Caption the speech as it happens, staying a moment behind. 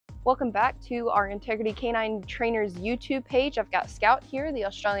Welcome back to our Integrity Canine Trainers YouTube page. I've got Scout here, the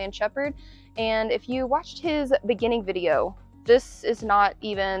Australian Shepherd, and if you watched his beginning video, this is not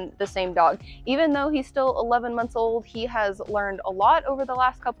even the same dog. Even though he's still 11 months old, he has learned a lot over the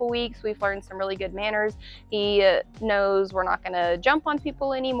last couple weeks. We've learned some really good manners. He knows we're not gonna jump on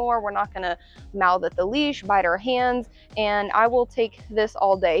people anymore. We're not gonna mouth at the leash, bite our hands, and I will take this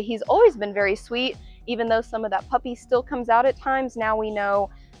all day. He's always been very sweet, even though some of that puppy still comes out at times. Now we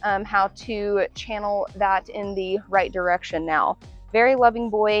know how to channel that in the right direction now. Very loving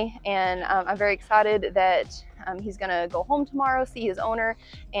boy, and I'm very excited that he's gonna go home tomorrow, see his owner,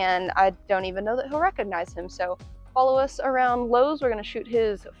 and I don't even know that he'll recognize him. So follow us around Lowe's. We're gonna shoot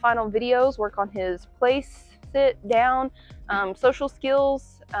his final videos, work on his place, sit down, social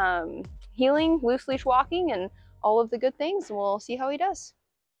skills, healing, loose leash walking, and all of the good things, and we'll see how he does.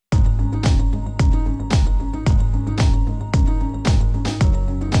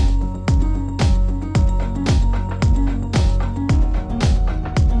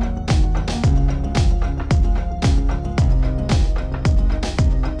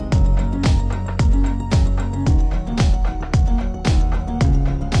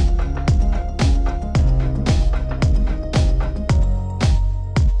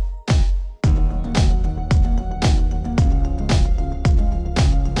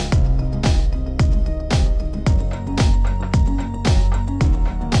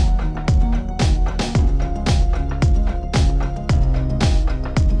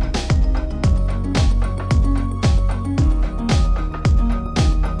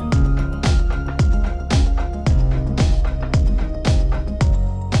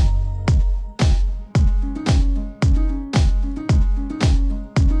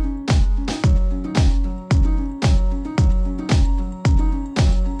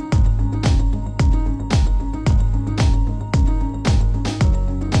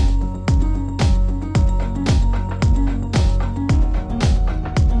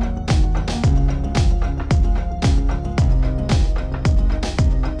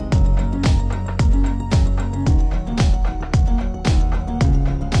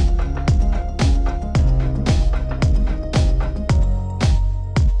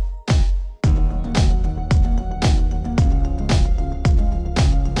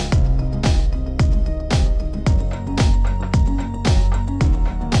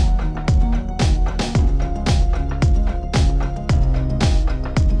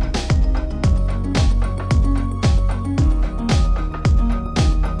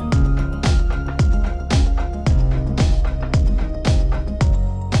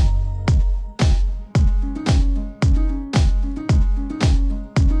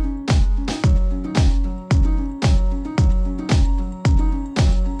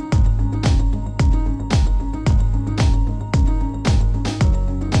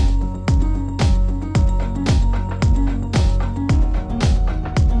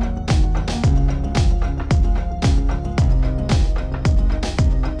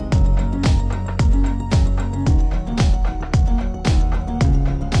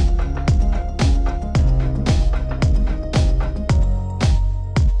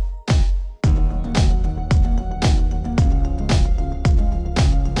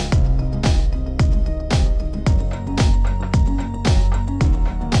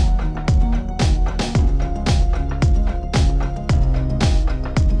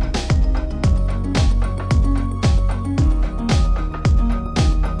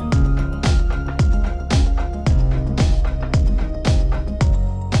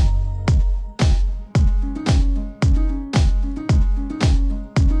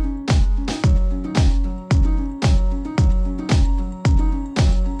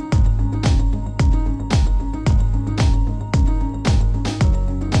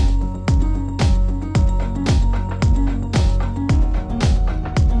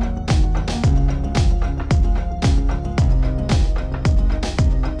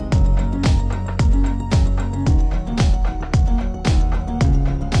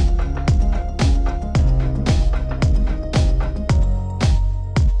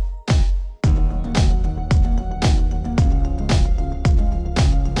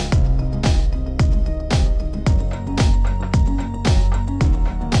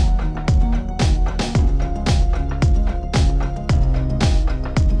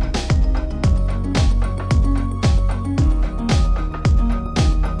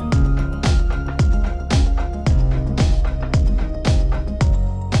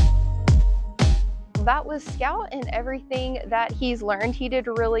 That was Scout and everything that he's learned. He did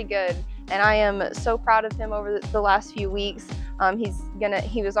really good. and I am so proud of him over the last few weeks.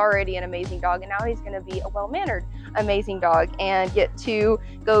 He was already an amazing dog, and now he's gonna be a well-mannered, amazing dog and get to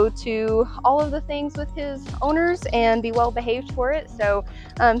go to all of the things with his owners and be well behaved for it. So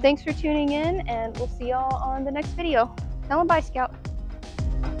thanks for tuning in, and we'll see y'all on the next video. Tell him bye, Scout.